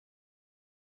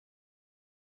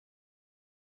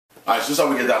Alright, so this is how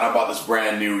we get down. I bought this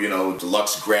brand new, you know,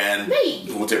 deluxe grand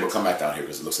pool table. Come back down here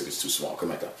because it looks like it's too small. Come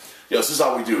back down. Yo, this is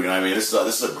how we do, you know what I mean? This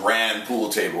is a grand pool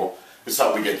table. This is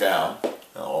how we get down.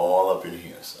 All up in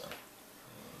here, so.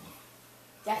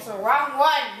 That's the wrong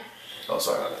one. Oh,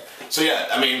 sorry about that. So yeah,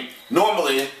 I mean,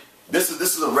 normally this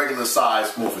is a regular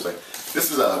size. Move for a second.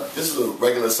 This is a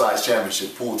regular size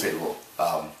championship pool table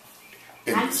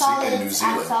in New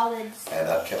Zealand.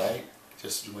 And can I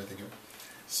just do my thing here?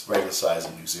 It's regular size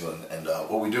in New Zealand. And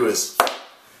what we do is,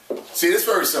 see, it's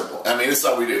very simple. I mean, this is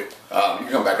how we do. You can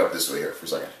come back up this way here for a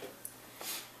second.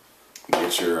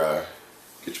 Get your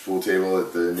pool table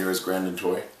at the nearest Grandin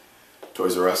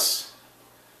Toys R Us.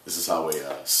 This is how we,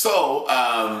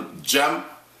 Jem,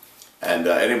 and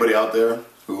anybody out there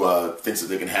who thinks that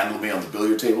they can handle me on the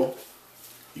billiard table,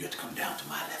 you have to come down to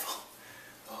my level.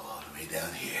 All the way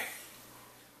down here.